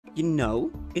you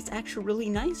know, it's actually really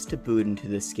nice to boot into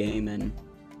this game and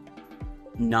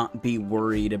not be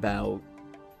worried about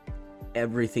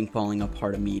everything falling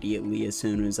apart immediately as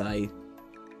soon as I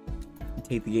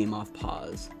take the game off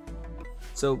pause.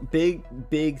 So big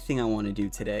thing I want to do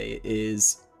today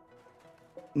is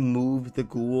move the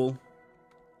ghoul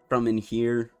from in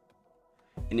here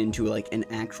and into like an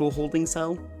actual holding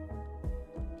cell,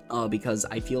 because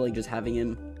I feel like just having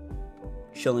him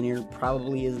chilling here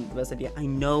probably isn't the best idea. I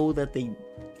know that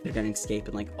they're gonna escape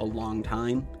in like a long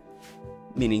time,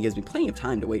 meaning it gives me plenty of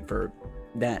time to wait for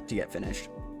that to get finished,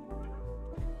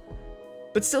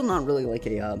 but still not really like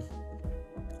a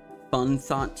fun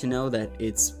thought to know that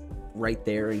it's right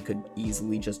there and could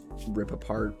easily just rip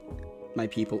apart my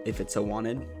people if it so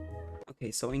wanted.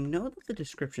 Okay, so I know that the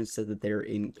description said that they're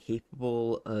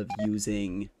incapable of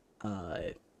using,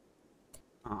 dang.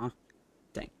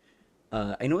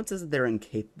 I know it says that they're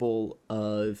incapable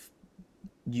of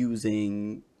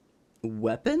using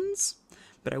weapons,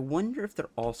 but I wonder if they're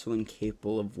also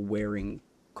incapable of wearing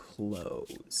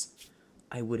clothes.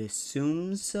 I would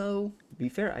assume so. To be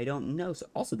fair, I don't know. So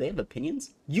also, they have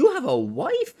opinions. You have a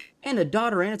wife and a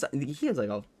daughter, and he has like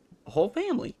a whole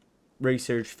family.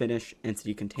 Research finish,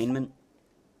 entity containment.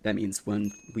 That means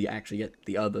when we actually get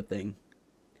the other thing.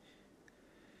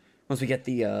 Once we get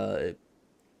the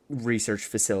research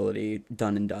facility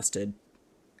done and dusted,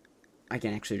 I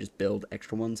can actually just build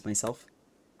extra ones myself.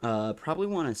 Probably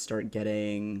want to start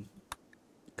getting...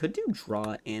 Could do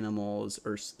draw animals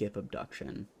or skip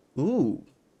abduction. Ooh,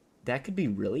 that could be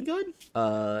really good.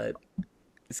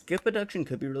 Skip abduction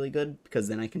could be really good because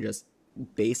then I can just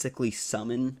basically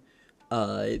summon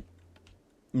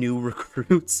new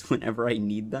recruits whenever I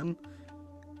need them.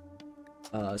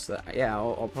 So yeah,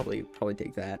 I'll probably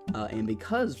take that. And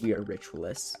because we are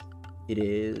ritualists, it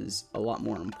is a lot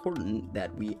more important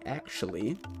that we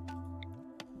actually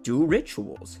do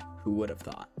rituals. Who would have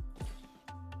thought?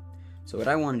 So what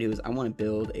I want to do is I want to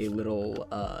build a little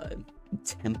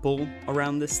temple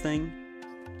around this thing,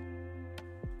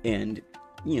 and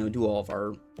you know, do all of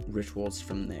our rituals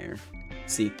from there.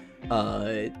 See,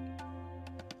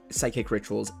 psychic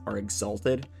rituals are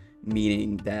exalted,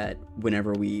 meaning that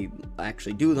whenever we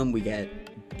actually do them, we get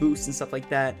boosts and stuff like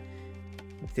that.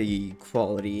 The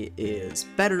quality is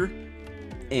better,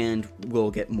 and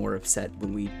we'll get more upset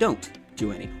when we don't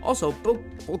do any. Also, bulk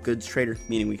goods trader,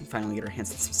 meaning we can finally get our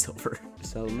hands on some silver.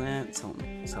 Sell them that, sell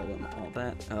them all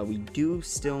that. We do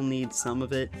still need some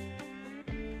of it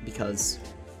because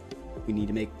we need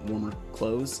to make warmer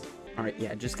clothes. All right,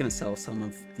 yeah, just gonna sell some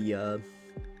of the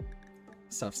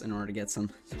stuffs in order to get some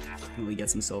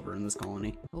silver in this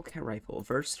colony. Hellcat rifle,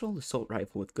 versatile assault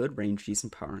rifle with good range,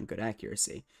 decent power, and good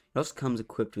accuracy. It also comes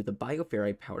equipped with a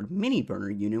bioferrite powered mini burner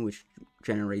unit, which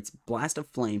generates blast of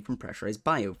flame from pressurized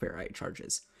bioferrite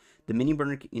charges. The mini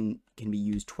burner can be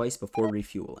used twice before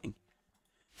refueling.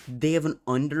 They have an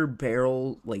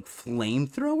underbarrel like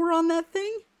flamethrower on that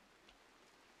thing?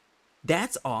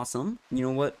 That's awesome. You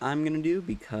know what I'm gonna do,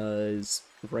 because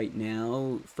right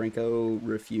now Franco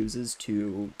refuses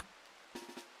to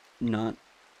not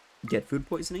get food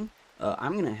poisoning.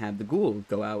 I'm gonna have the ghoul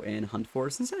go out and hunt for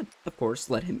us instead. Of course,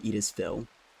 let him eat his fill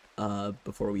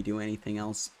before we do anything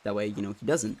else. That way, you know, he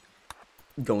doesn't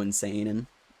go insane and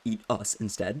eat us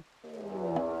instead.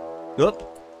 Oop.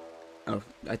 Oh,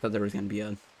 I thought there was gonna be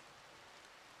a...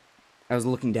 I was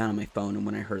looking down at my phone, and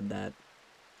when I heard that,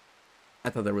 I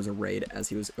thought there was a raid as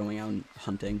he was going out and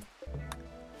hunting.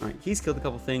 Alright, he's killed a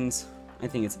couple things. I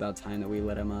think it's about time that we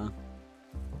let him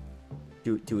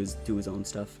do his own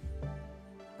stuff.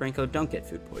 Franco, don't get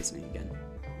food poisoning again.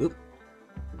 Oop.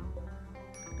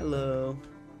 Hello.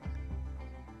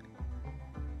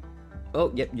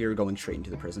 Oh, yep, you're going straight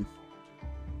into the prison.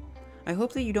 I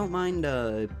hope that you don't mind,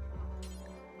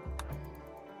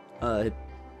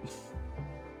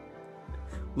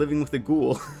 living with a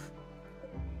ghoul.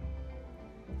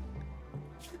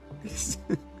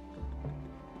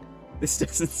 This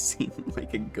doesn't seem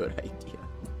like a good idea.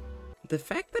 The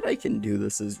fact that I can do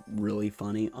this is really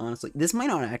funny, honestly. This might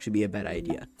not actually be a bad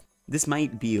idea. This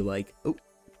might be like, oh,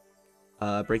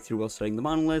 breakthrough while studying the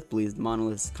monolith, believes the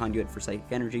monolith is a conduit for psychic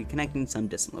energy connecting some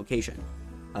distant location.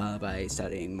 By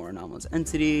studying more anomalous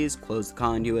entities, close the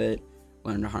conduit,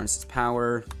 learn to harness its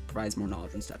power, provides more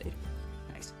knowledge when studied.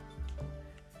 Nice.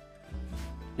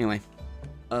 Anyway,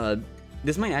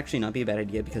 this might actually not be a bad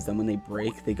idea, because then when they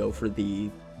break, they go for the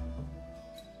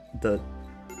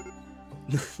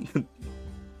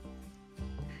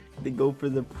they go for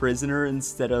the prisoner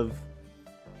instead of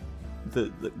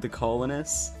the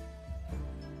colonists.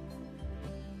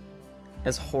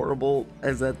 As horrible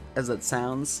as that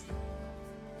sounds,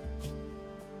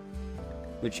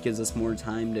 which gives us more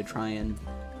time to try and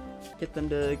get them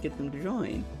to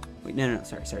join. Wait, no,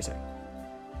 sorry.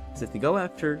 Because if they go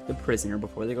after the prisoner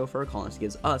before they go for a colonist, it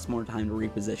gives us more time to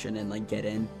reposition and like get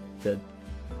in to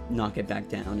knock it back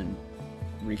down and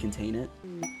recontain it.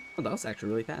 Oh, that was actually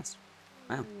really fast.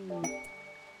 Wow.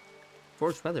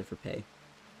 Forced weather for pay.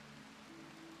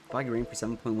 Foggy rain for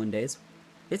 7.1 days.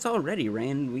 It's already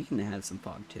rain. We can have some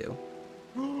fog too.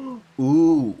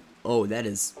 Ooh. Oh, that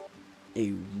is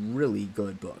a really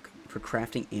good book. For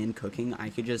crafting and cooking, I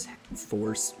could just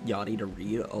force Yachty to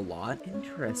read a lot.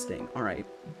 Interesting. Alright.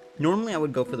 Normally I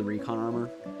would go for the recon armor.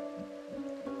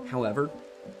 However,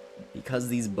 because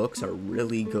these books are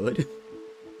really good,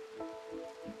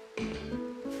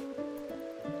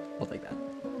 I'll take that.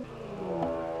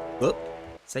 Whoop.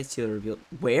 Sightseer revealed.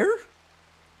 Where?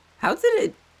 How did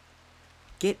it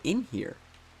get in here?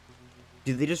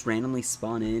 Do they just randomly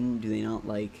spawn in? Do they not,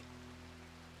 like,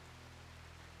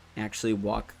 actually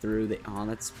walk through the... Oh,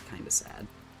 that's kind of sad.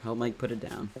 Help Mike put it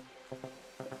down.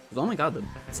 Oh my god, the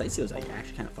sightseer's like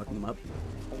actually kind of fucking them up.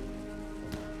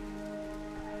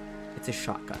 It's a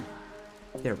shotgun.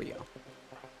 There we go.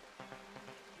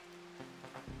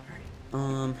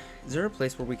 Alright. Is there a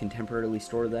place where we can temporarily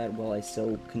store that while I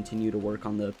still continue to work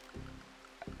on the...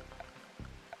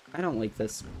 I don't like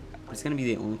this. It's gonna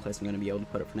be the only place I'm gonna be able to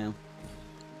put it for now.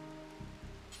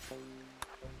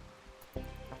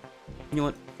 You know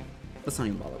what? Let's not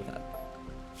even bother with that.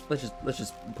 Let's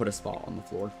just put a spot on the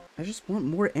floor. I just want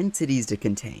more entities to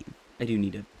contain. I do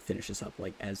need to finish this up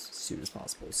like as soon as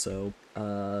possible. So,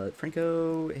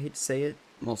 Franco, I hate to say it,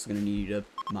 I'm also gonna need you to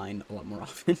mine a lot more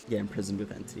often. Yeah, imprisoned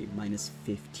with entity, minus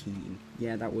 15.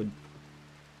 Yeah, that would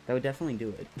definitely do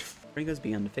it. Franco's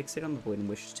begun to fixate on the void and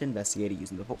wishes to investigate it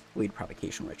using the void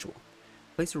provocation ritual.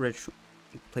 Place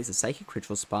a psychic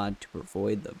ritual spot to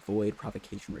avoid the void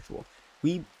provocation ritual.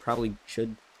 We probably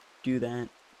should do that.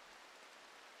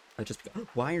 Just because,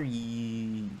 why are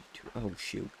you... Oh,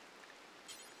 shoot.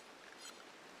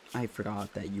 I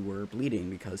forgot that you were bleeding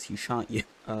because he shot you.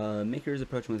 Maker is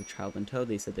approaching with a child in tow.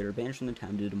 They said they were banished from the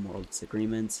town due to moral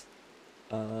disagreements.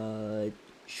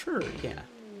 Sure, yeah.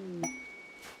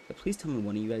 But please tell me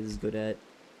one of you guys is good at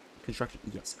construction.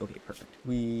 Yes, okay, perfect.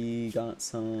 We got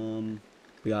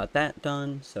that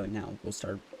done, so now we'll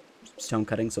start stone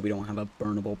cutting so we don't have a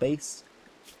burnable base.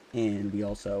 And we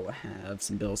also have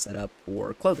some bills set up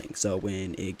for clothing, so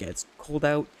when it gets cold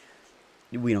out,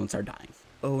 we don't start dying.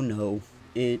 Oh no,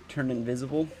 it turned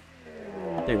invisible.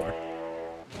 There you are.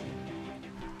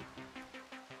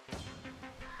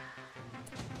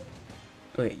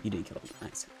 Okay, you did kill it.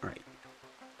 Nice. Alright.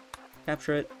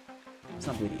 Capture it. It's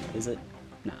not bleeding, is it?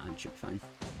 Nah, it should be fine.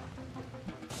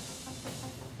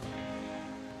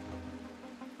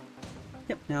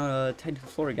 Yep, now tied to the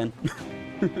floor again.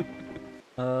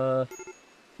 Do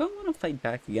I want to fight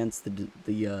back against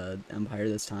the Empire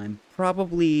this time?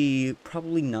 Probably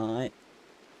not.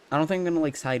 I don't think I'm gonna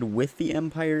like side with the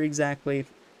Empire exactly,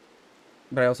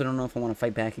 but I also don't know if I want to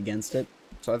fight back against it.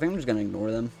 So I think I'm just gonna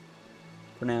ignore them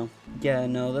for now. Yeah,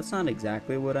 no, that's not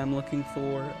exactly what I'm looking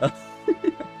for.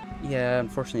 Yeah,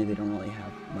 unfortunately they don't really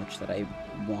have much that I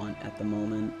want at the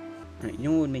moment. Alright, you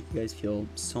know what would make you guys feel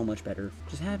so much better?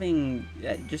 Just having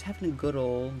a good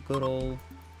old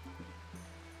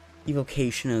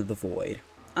evocation of the void.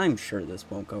 I'm sure this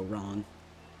won't go wrong.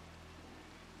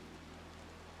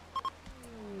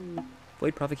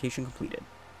 Void provocation completed.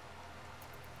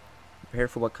 Prepare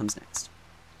for what comes next.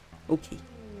 Okay.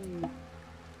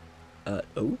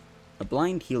 Oh? A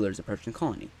blind healer is approaching the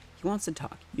colony. He wants to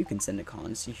talk. You can send a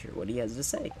colonist to hear what he has to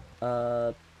say.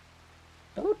 Oh,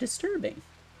 disturbing.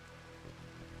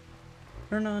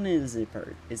 Hernan is a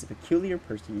peculiar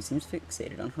person who seems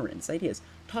fixated on horrendous ideas.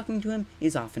 Talking to him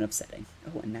is often upsetting.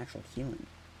 Oh, and natural healing.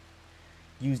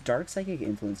 Use dark psychic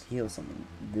influence to heal someone.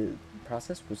 The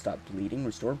process will stop bleeding,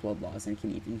 restore blood loss, and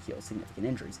can even heal significant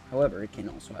injuries. However, it can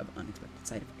also have unexpected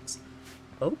side effects.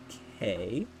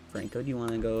 Okay. Franco, do you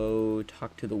want to go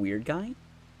talk to the weird guy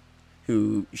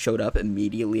who showed up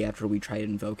immediately after we tried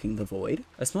invoking the void?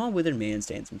 A small withered man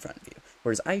stands in front of you.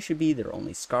 Where his eyes should be, there are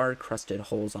only scar-crusted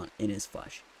holes in his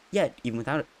flesh. Yet, even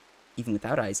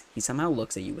without eyes, he somehow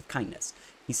looks at you with kindness.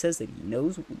 He says that he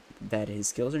knows that his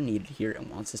skills are needed here and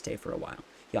wants to stay for a while.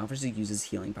 He offers to use his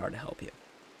healing power to help you.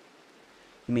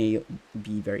 He may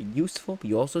be very useful, but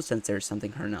you also sense there is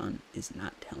something Hernan is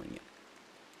not telling you.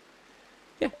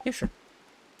 Yeah, sure.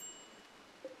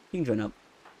 You can join up.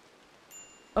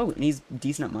 Oh, and he's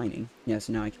decent at mining. Yeah,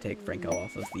 so now I can take Franco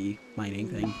off of the mining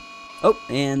thing. Oh,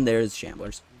 and there's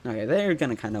Shamblers. Okay, they're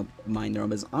gonna kind of mind their own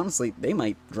business. Honestly, they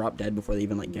might drop dead before they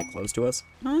even, like, get close to us.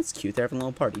 Oh, that's cute. They're having a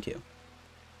little party, too.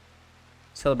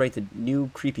 Celebrate the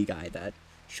new creepy guy that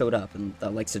showed up and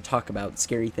that likes to talk about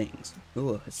scary things. Ooh,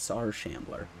 a Hussar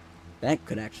Shambler. That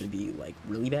could actually be, like,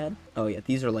 really bad. Oh, yeah,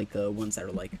 these are, like, the ones that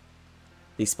are, like,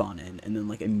 they spawn in and then,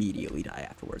 like, immediately die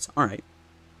afterwards. Alright.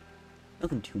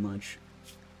 Nothing too much.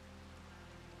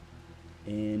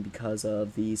 And because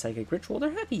of the psychic ritual, they're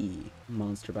happy.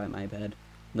 Monster by my bed.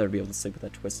 They'll be able to sleep with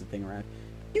that twisted thing around.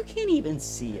 You can't even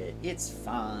see it. It's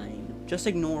fine. Just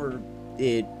ignore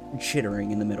it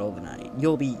chittering in the middle of the night.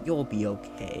 You'll be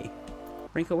okay.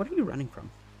 Franco, what are you running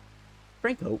from?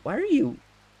 Franco, why are you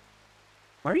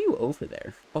over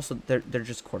there? Also, they're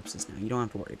just corpses now. You don't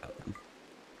have to worry about them.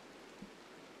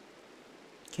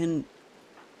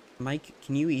 Mike,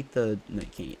 can you eat the... No, you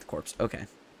can't eat the corpse. Okay.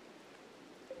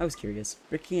 I was curious.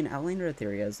 Ricky, an outlander at the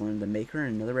area, has learned the Maker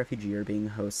and another refugee are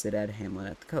being hosted at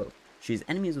Hamlet at the Cove. She's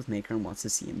enemies with Maker and wants to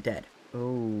see him dead.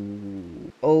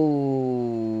 Oh.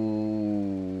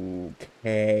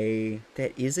 Okay.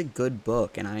 That is a good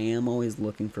book, and I am always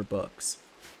looking for books.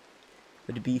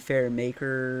 But to be fair,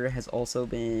 Maker has also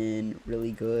been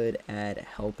really good at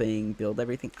helping build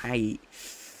everything.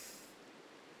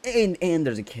 And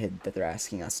there's a kid that they're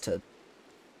asking us to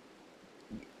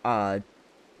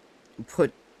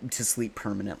put to sleep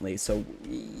permanently, so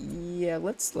yeah,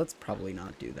 let's probably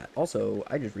not do that. Also,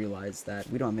 I just realized that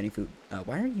we don't have any food.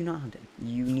 Why are you not hunting?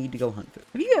 You need to go hunt food.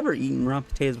 Have you ever eaten raw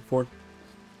potatoes before?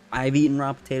 I've eaten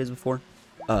raw potatoes before.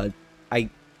 I don't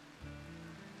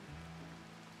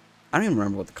even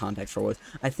remember what the context for was.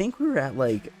 I think we were at,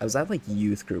 like, I was at, like,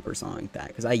 youth group or something like that,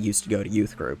 because I used to go to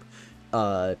youth group.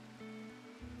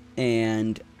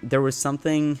 And there was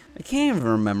something, I can't even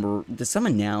remember, some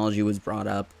analogy was brought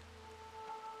up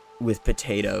with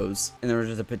potatoes, and there was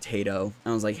just a potato,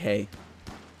 and I was like, hey,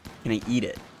 can I eat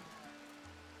it?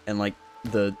 And, like,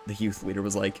 the youth leader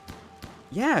was like,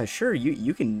 yeah, sure,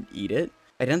 you can eat it.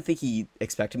 I didn't think he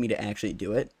expected me to actually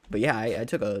do it, but yeah, I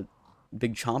took a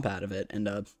big chomp out of it, and,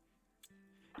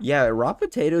 yeah, raw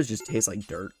potatoes just taste like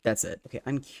dirt. That's it. Okay,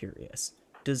 I'm curious.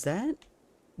 Does that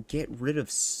get rid of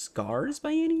scars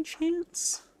by any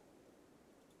chance?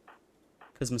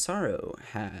 Because Masaru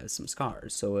has some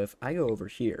scars, so if I go over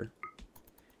here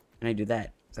and I do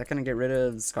that, is that going to get rid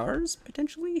of scars,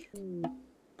 potentially?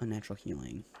 Unnatural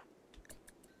healing.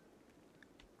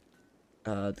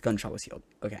 The gunshot was healed.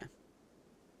 Okay.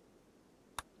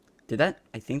 Did that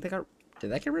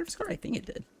get rid of scar? I think it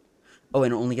did. Oh,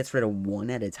 and it only gets rid of one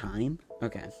at a time?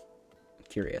 Okay.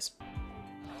 Curious.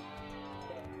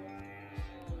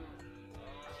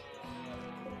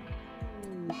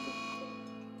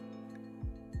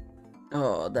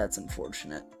 Oh, that's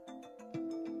unfortunate.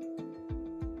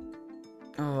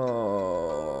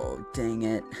 Oh, dang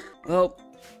it. Well,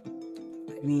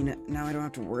 I mean, now I don't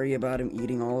have to worry about him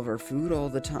eating all of our food all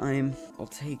the time. I'll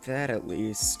take that at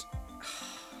least.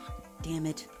 Damn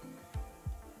it.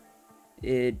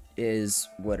 It is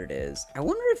what it is. I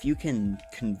wonder if you can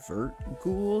convert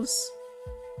ghouls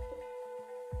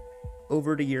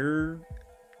over to your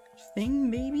thing,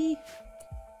 maybe?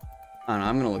 I don't know,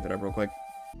 I'm gonna look it up real quick.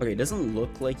 Okay, it doesn't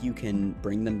look like you can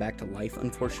bring them back to life,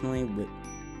 unfortunately, but...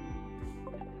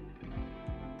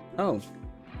 Oh.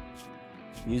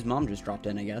 Mew's mom just dropped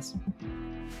in, I guess.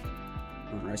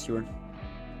 Want to rescue her?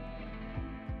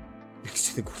 Next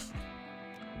to the ghoul.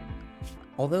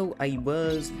 Although, I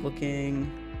was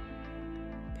looking...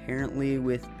 Apparently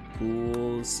with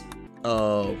ghouls...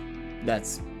 Oh,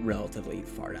 that's relatively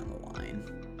far down the line.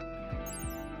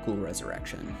 Ghoul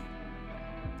resurrection.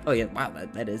 Oh yeah, wow,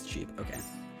 that is cheap. Okay.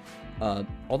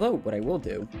 Although, what I will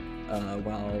do,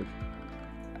 while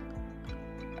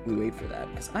we wait for that,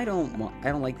 because I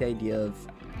don't like the idea of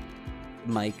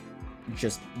Mike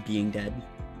just being dead.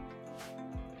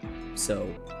 So,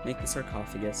 make the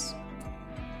sarcophagus.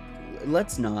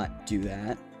 Let's not do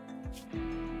that.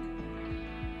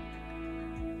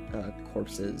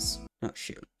 Corpses. Oh,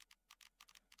 shoot.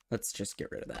 Let's just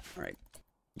get rid of that. Alright.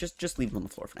 Just leave him on the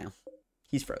floor for now.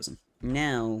 He's frozen.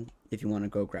 Now, if you want to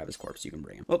go grab his corpse, you can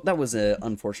bring him. Well, that was an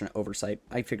unfortunate oversight.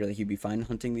 I figured that he'd be fine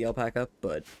hunting the alpaca,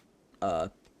 but,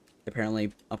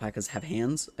 apparently alpacas have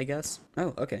hands, I guess.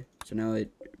 Oh, okay. So now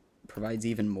it provides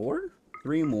even more?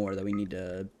 3 more that we need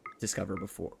to discover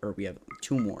before, or we have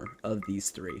 2 more of these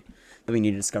 3 that we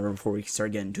need to discover before we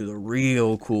start getting to the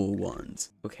real cool ones.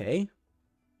 Okay.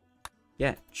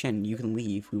 Yeah, Chen, you can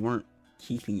leave. We weren't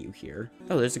keeping you here.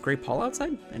 Oh, there's a gray paw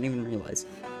outside? I didn't even realize.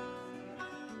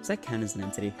 Does that count as an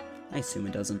entity? I assume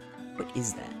it doesn't. What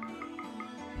is that?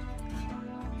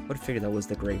 I would have figured that was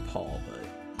the gray paw, but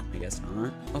I guess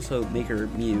not. Also, Maker,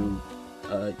 Mew,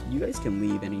 you guys can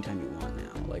leave anytime you want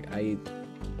now. Like, I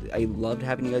loved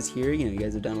having you guys here. You know, you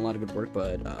guys have done a lot of good work,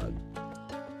 but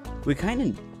we kind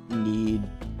of need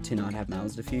to not have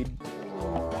mouths to feed.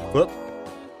 Whoop.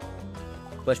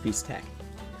 Flesh piece attack.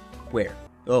 Where?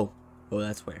 Oh,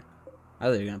 that's where. I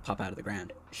thought they were gonna pop out of the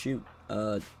ground. Shoot.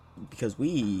 Because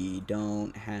we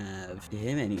don't have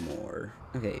him anymore.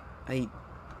 Okay, I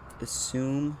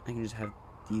assume I can just have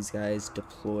these guys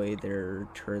deploy their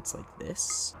turrets like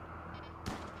this.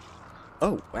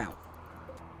 Oh, wow.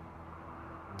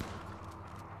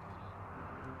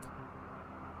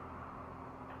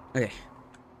 Okay.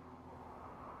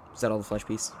 Is that all the flesh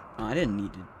piece? Oh, I didn't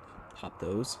need to pop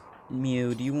those.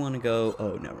 Mew, do you want to go?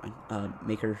 Oh, never mind.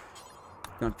 Maker,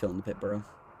 not filling the pit burrow.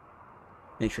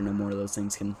 Make sure no more of those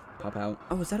things can pop out.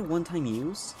 Oh, is that a one-time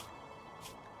use?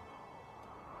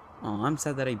 Oh, I'm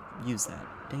sad that I used that.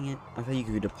 Dang it. I thought you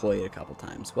could deploy it a couple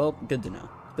times. Well, good to know.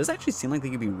 This actually seemed like they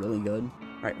could be really good.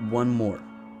 Alright, one more.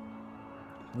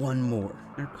 One more.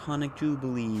 Arconic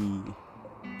Jubilee.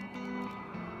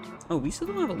 Oh, we still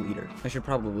don't have a leader. I should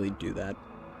probably do that.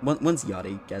 Once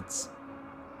Yachty gets...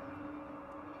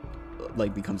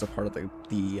 like, becomes a part of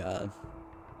the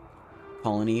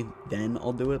colony, then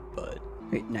I'll do it, but...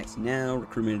 Great, nice. Now,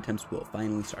 recruitment attempts will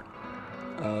finally start.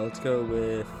 Let's go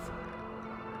with...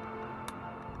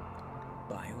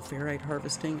 Bioferrite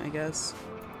harvesting, I guess.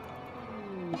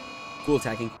 Ghoul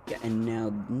attacking. Yeah, and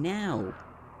now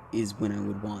is when I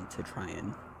would want to try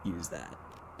and use that.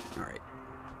 Alright.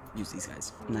 Use these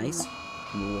guys. Nice.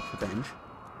 Rule of revenge.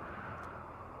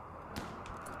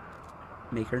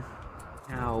 Maker.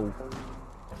 Ow.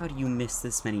 How do you miss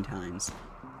this many times?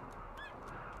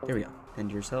 There we go.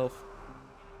 End yourself.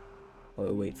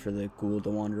 Oh, wait for the ghoul to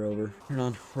wander over. Hold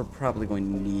on. We're probably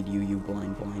going to need you, you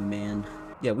blind man.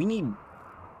 Yeah, we need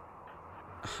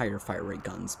higher fire rate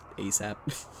guns ASAP.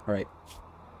 Alright.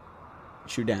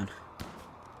 Shoot down.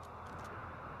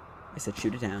 I said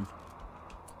shoot it down.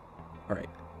 Alright.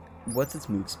 What's its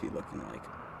move speed looking like?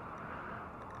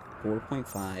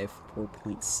 4.5,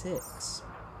 4.6.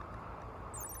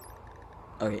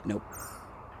 Okay, nope.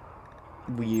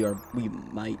 We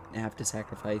might have to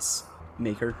sacrifice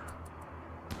Maker.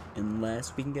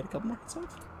 Unless we can get a couple more hits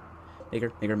off.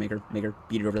 Maker,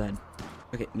 beat it over the head.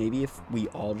 Okay, maybe if we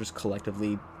all just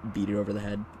collectively beat it over the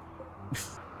head.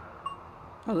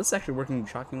 Oh, this is actually working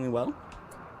shockingly well.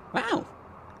 Wow!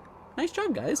 Nice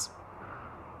job, guys.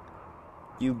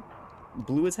 You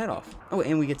blew its head off. Oh,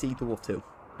 and we get to eat the wolf, too.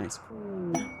 Nice.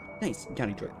 Nice.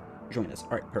 Johnny, join us.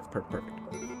 Alright, perfect.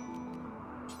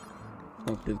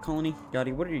 Oh, to the colony.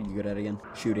 Gotti, what are you good at again?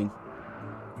 Shooting.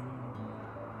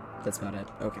 That's about it.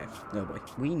 Okay. Oh boy.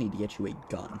 We need to get you a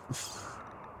gun.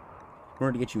 In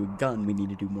order to get you a gun, we need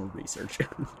to do more research.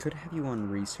 Could have you on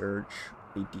research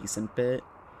a decent bit.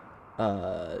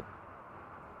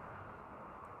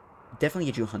 Definitely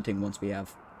get you hunting once we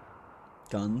have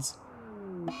guns.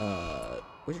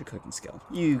 What's your cooking skill?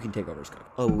 You can take over as cook.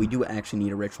 Oh, we do actually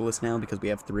need a ritualist now because we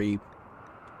have 3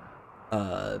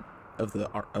 of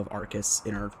Arcus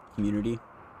in our community.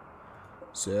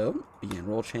 So, begin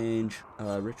roll change.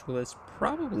 Ritualist,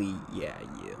 probably, yeah,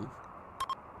 you.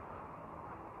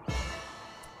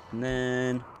 And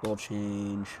then, roll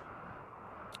change.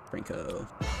 Franco.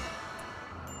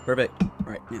 Perfect.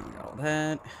 Alright, now we got all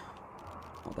that.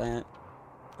 All that.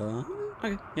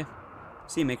 Okay, yeah.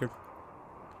 See you, Maker.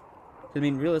 I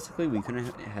mean, realistically, we couldn't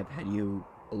have had you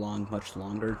along much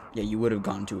longer. Yeah, you would have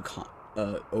gone to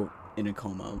in a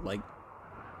coma, like,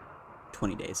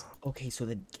 20 days. Okay, so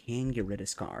that can get rid of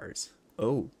scars.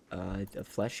 Oh, a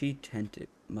fleshy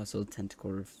muscle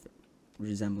tentacle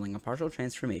resembling a partial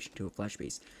transformation to a flesh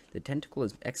beast. The tentacle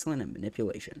is excellent at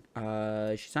manipulation.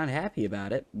 She's not happy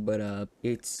about it, but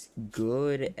it's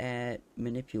good at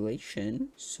manipulation,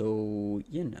 so,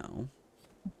 you know.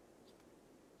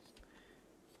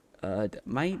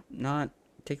 Might not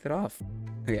take that off.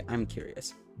 Okay, I'm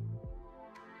curious.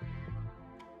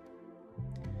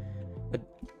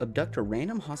 Abduct a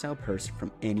random hostile person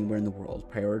from anywhere in the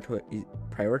world,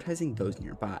 prioritizing those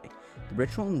nearby. The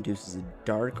ritual induces a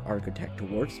dark architect to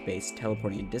warp space,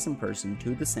 teleporting a distant person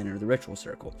to the center of the ritual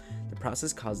circle. The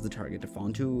process causes the target to fall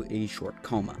into a short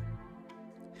coma.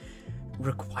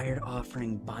 Required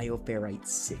offering Bioferrite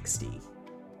 60.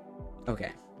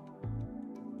 Okay.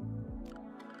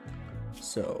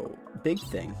 So, big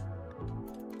thing.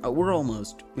 Oh, we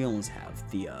almost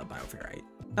have the Bioferrite.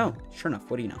 Oh, sure enough,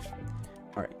 what do you know?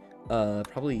 Alright,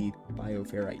 probably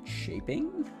Bioferrite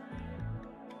shaping?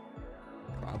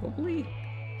 Probably?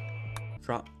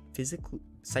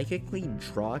 Psychically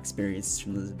draw experiences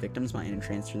from the victim's mind and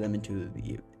transfer them into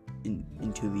the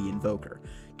invoker,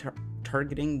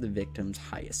 targeting the victim's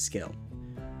highest skill.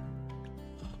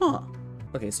 Huh.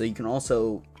 Okay, so you can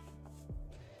also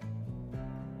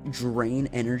drain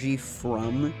energy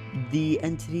from the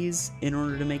entities in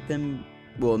order to make them,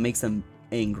 well, it makes them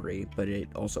angry, but it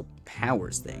also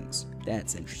powers things.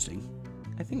 That's interesting.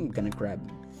 I think I'm gonna grab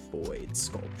void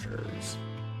sculptures.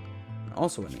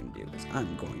 Also, what I'm gonna do is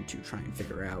I'm going to try and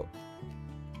figure out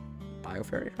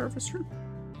Biofairy Harvester.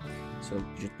 So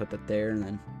just put that there and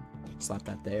then slap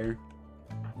that there.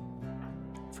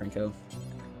 Franco.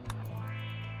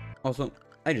 Also,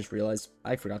 I just realized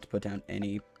I forgot to put down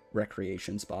any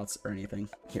recreation spots or anything.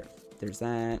 Here, there's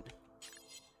that.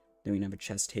 Then we have a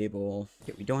chess table.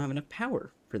 Yeah, we don't have enough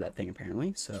power for that thing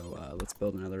apparently, so let's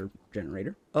build another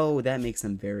generator. Oh, that makes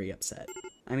them very upset.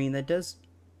 I mean, that does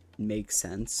make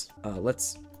sense.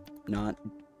 Let's not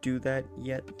do that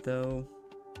yet though,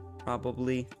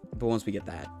 probably. But once we get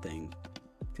that thing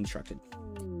constructed.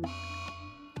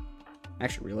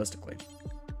 Actually, realistically,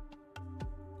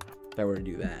 if I were to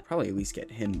do that, probably at least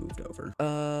get him moved over.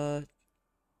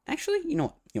 Actually, you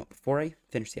know what? Before I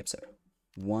finish the episode,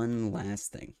 one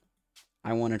last thing.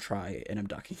 I want to try and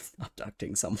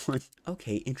abducting someone.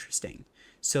 Okay, interesting.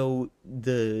 So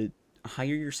the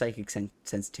higher your psychic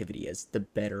sensitivity is, the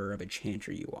better of a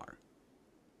chanter you are.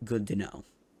 Good to know.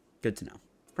 Good to know.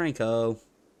 Franco.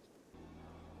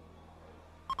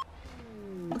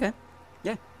 Okay.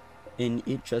 Yeah. And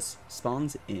it just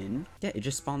spawns in. Yeah, it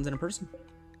just spawns in a person.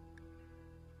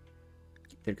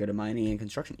 They're good at mining and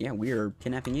construction. Yeah, we're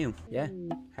kidnapping you. Yeah.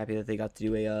 Happy that they got to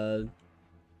do a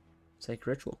psychic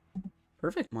ritual.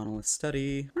 Perfect. Monolith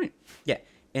study. All right. Yeah.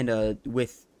 And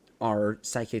with our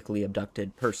psychically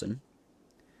abducted person,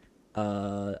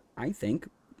 I think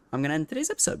I'm gonna end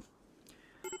today's episode.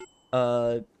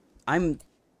 I'm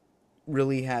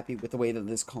really happy with the way that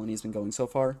this colony has been going so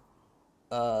far.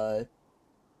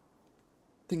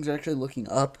 Things are actually looking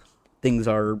up. Things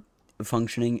are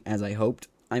functioning as I hoped.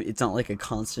 It's not like a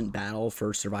constant battle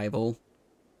for survival,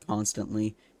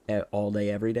 constantly, all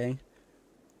day, every day.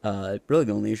 Really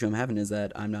the only issue I'm having is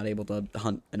that I'm not able to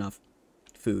hunt enough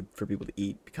food for people to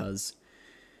eat because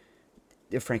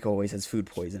Franco always has food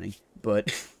poisoning.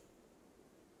 But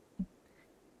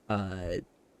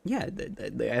yeah,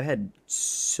 I've had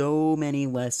so many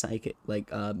less psychic,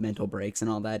 mental breaks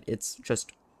and all that. It's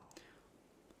just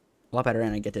a lot better,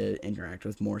 and I get to interact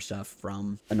with more stuff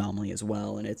from Anomaly as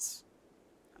well, and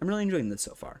I'm really enjoying this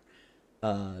so far.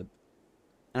 And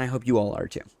I hope you all are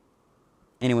too.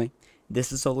 Anyway,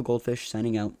 this is Solo Goldfish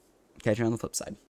signing out. Catch you on the flip side.